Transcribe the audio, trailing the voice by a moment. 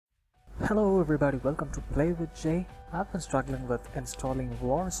Hello everybody, welcome to Play with Jay. I've been struggling with installing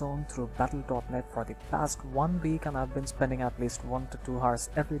Warzone through battle.net for the past 1 week and I've been spending at least 1 to 2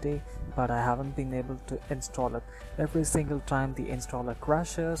 hours every day, but I haven't been able to install it. Every single time the installer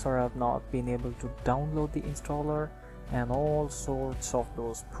crashes or I've not been able to download the installer and all sorts of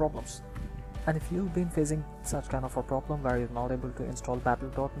those problems. And if you've been facing such kind of a problem where you're not able to install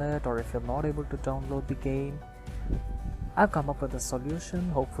battle.net or if you're not able to download the game, I've come up with a solution.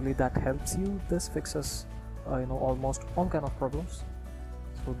 Hopefully that helps you. This fixes almost all kind of problems.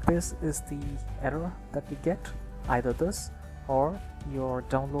 So this is the error that we get, either this or your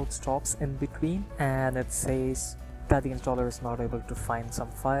download stops in between and it says that the installer is not able to find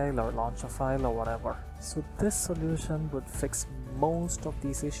some file or launch a file or whatever. So this solution would fix most of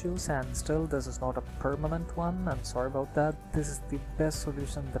these issues, and still this is not a permanent one. I'm sorry about that. This is the best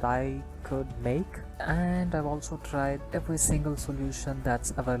solution that I could make, and I've also tried every single solution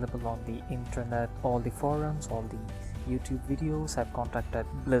that's available on the internet, all the forums, all the YouTube videos. I've contacted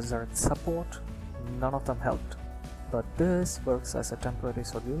Blizzard support, none of them helped, but this works as a temporary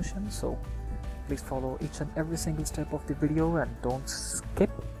solution. So please follow each and every single step of the video and don't skip,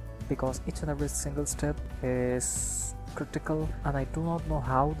 because each and every single step is critical and I do not know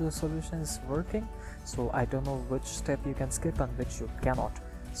how the solution is working, so I don't know which step you can skip and which you cannot,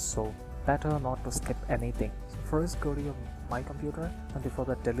 so better not to skip anything. So first go to your My Computer, and before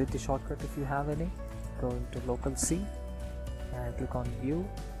that delete the shortcut if you have any. Go into local C and click on view,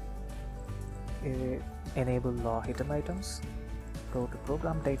 enable hidden items, go to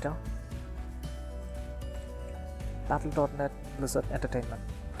program data, battle.net, Blizzard Entertainment,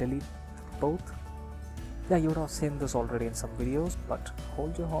 delete both. Yeah, you would have seen this already in some videos, but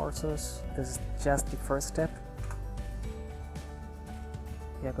hold your horses. This is just the first step.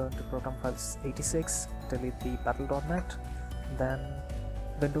 We are going to program files 86, delete the battle.net, then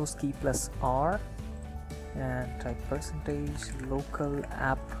Windows key plus R and type %local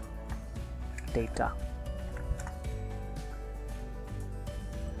app data.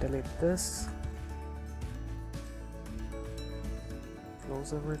 Delete this.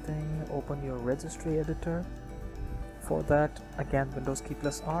 Close everything, open your registry editor. For that, again Windows key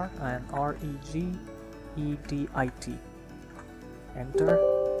plus R and regedit. Enter.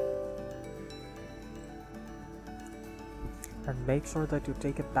 And make sure that you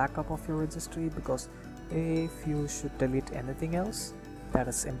take a backup of your registry, because if you should delete anything else that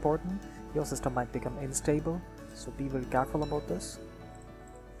is important, your system might become unstable, so be very careful about this.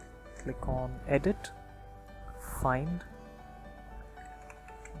 Click on edit, find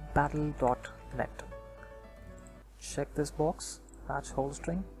battle.net. Check this box, patch whole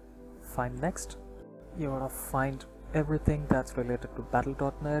string, find next. You gotta find everything that's related to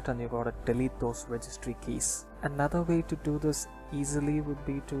battle.net and you gotta delete those registry keys. Another way to do this easily would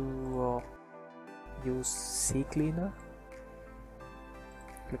be to use CCleaner.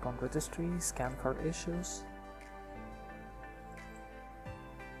 Click on registry, scan for issues.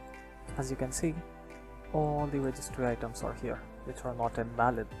 As you can see, all the registry items are here, which are not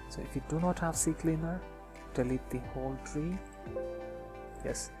invalid. So if you do not have CCleaner, delete the whole tree.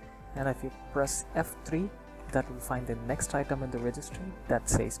 Yes, and if you press F3, that will find the next item in the registry that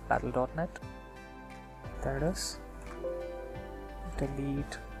says battle.net. There it is.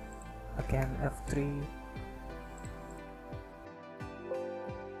 Delete, again F3.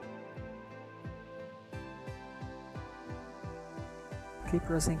 Keep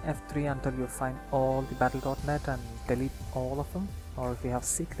pressing F3 until you find all the battle.net and delete all of them. Or if you have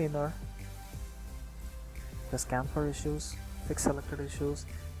CCleaner, just scan for issues, fix selected issues.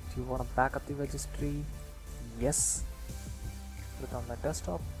 Do you want to back up the registry? Yes. Put it on my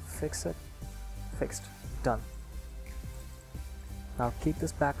desktop, fix it, fixed, done. Now keep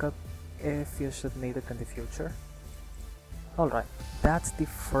this backup if you should need it in the future. Alright, that's the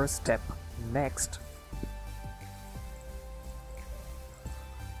first step. Next,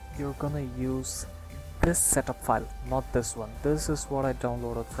 you're gonna use this setup file, not this one. This is what I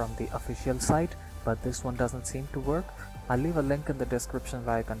downloaded from the official site, but this one doesn't seem to work. I'll leave a link in the description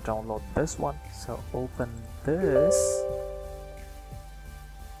where you can download this one. So open this.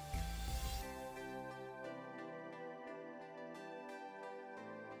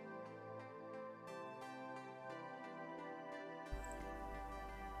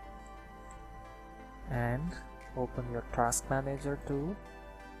 And open your task manager too.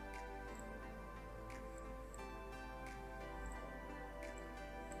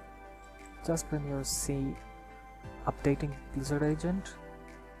 Just when you see updating Blizzard agent,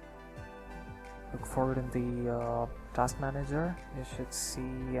 look for it in the task manager. You should see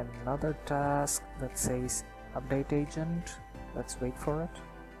another task that says update agent. Let's wait for it.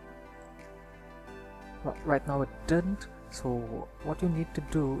 Well, right now it didn't, so what you need to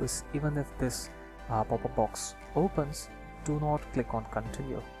do is, even if this pop-up box opens, do not click on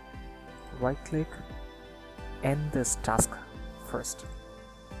continue. Right click, end this task first,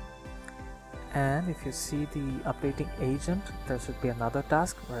 and if you see the updating agent, there should be another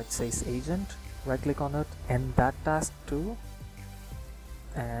task where it says agent. Right click on it, end that task too,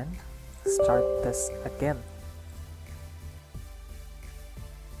 and start this again.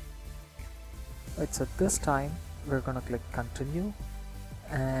 Right, so this time we're gonna click continue,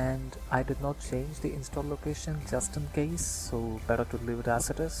 and I did not change the install location just in case, so better to leave it as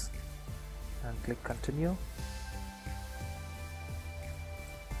it is, and click continue.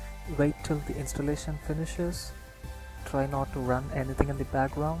 Wait till the installation finishes. Try not to run anything in the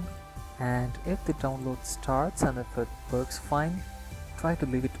background, and if the download starts and if it works fine, try to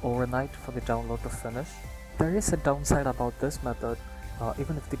leave it overnight for the download to finish. There is a downside about this method.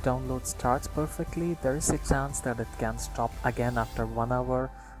 Even if the download starts perfectly, there is a chance that it can stop again after 1 hour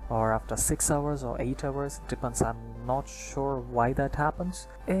or after 6 hours or 8 hours. It depends. I'm not sure why that happens.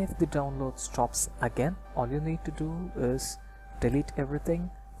 If the download stops again, all you need to do is delete everything,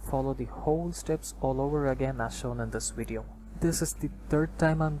 follow the whole steps all over again as shown in this video. This is the 3rd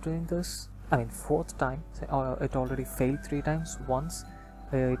time I'm doing this. I mean 4th time. It already failed 3 times. Once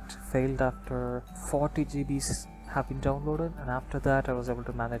it failed after 40 GBs have been downloaded, and after that I was able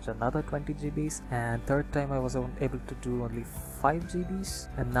to manage another 20 GBs, and 3rd time I was able to do only 5 GBs,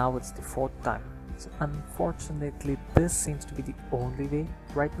 and now it's the 4th time. So unfortunately this seems to be the only way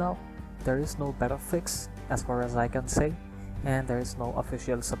right now. There is no better fix as far as I can say, and there is no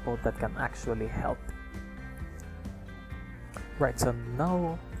official support that can actually help. Right, so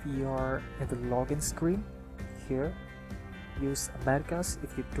now we are in the login screen. Here, use Americas.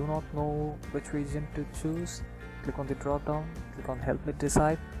 If you do not know which region to choose, click on the drop down, click on help me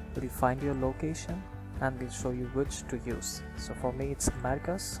decide. It will find your location and will show you which to use. So for me it's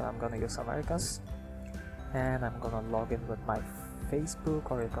Americas, so I'm gonna use Americas, and I'm gonna log in with my Facebook,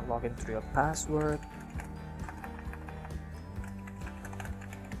 or you can log in through your password.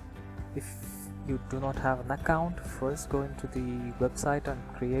 If you do not have an account, first go into the website and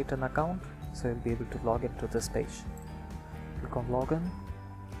create an account, so you'll be able to log into this page. Click on login.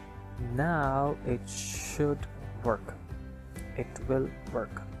 Now it should work. It will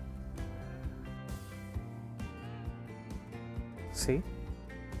work. See?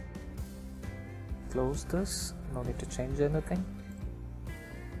 Close this. No need to change anything.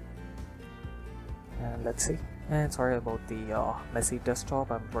 And let's see. And sorry about the messy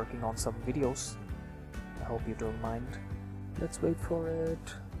desktop. I'm working on some videos. I hope you don't mind. Let's wait for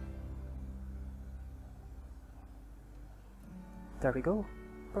it. There we go.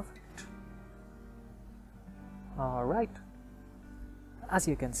 Perfect. Alright. As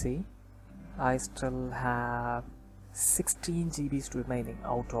you can see, I still have 16 GBs remaining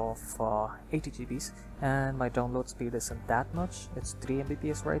out of 80 GBs, and my download speed isn't that much. It's 3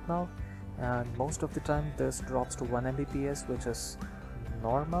 Mbps right now, and most of the time this drops to 1 Mbps, which is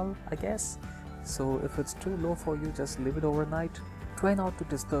normal, I guess. So if it's too low for you, just leave it overnight. Try not to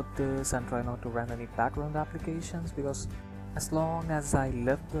disturb this and try not to run any background applications, because as long as I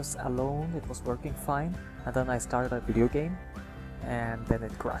left this alone, it was working fine, and then I started a video game and then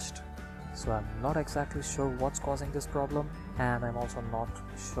it crashed. So I'm not exactly sure what's causing this problem, and I'm also not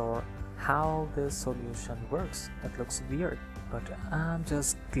sure how this solution works. It looks weird, but I'm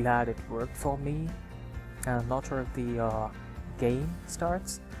just glad it worked for me. I'm not sure if the game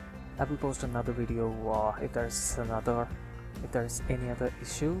starts. I will post another video if there's any other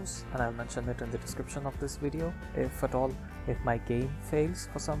issues, and I'll mention it in the description of this video if at all, if my game fails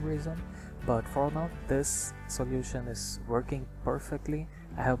for some reason. But for now, this solution is working perfectly.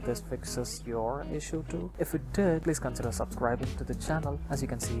 I hope this fixes your issue too. If it did, please consider subscribing to the channel. As you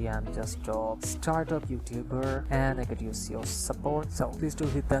can see, I'm just a startup YouTuber and I could use your support, so please do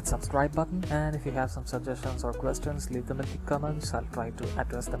hit that subscribe button, and if you have some suggestions or questions, leave them in the comments. I'll try to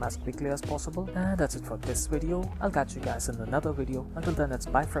address them as quickly as possible. And that's it for this video. I'll catch you guys in another video. Until then, it's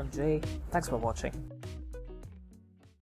bye from Jay. Thanks for watching.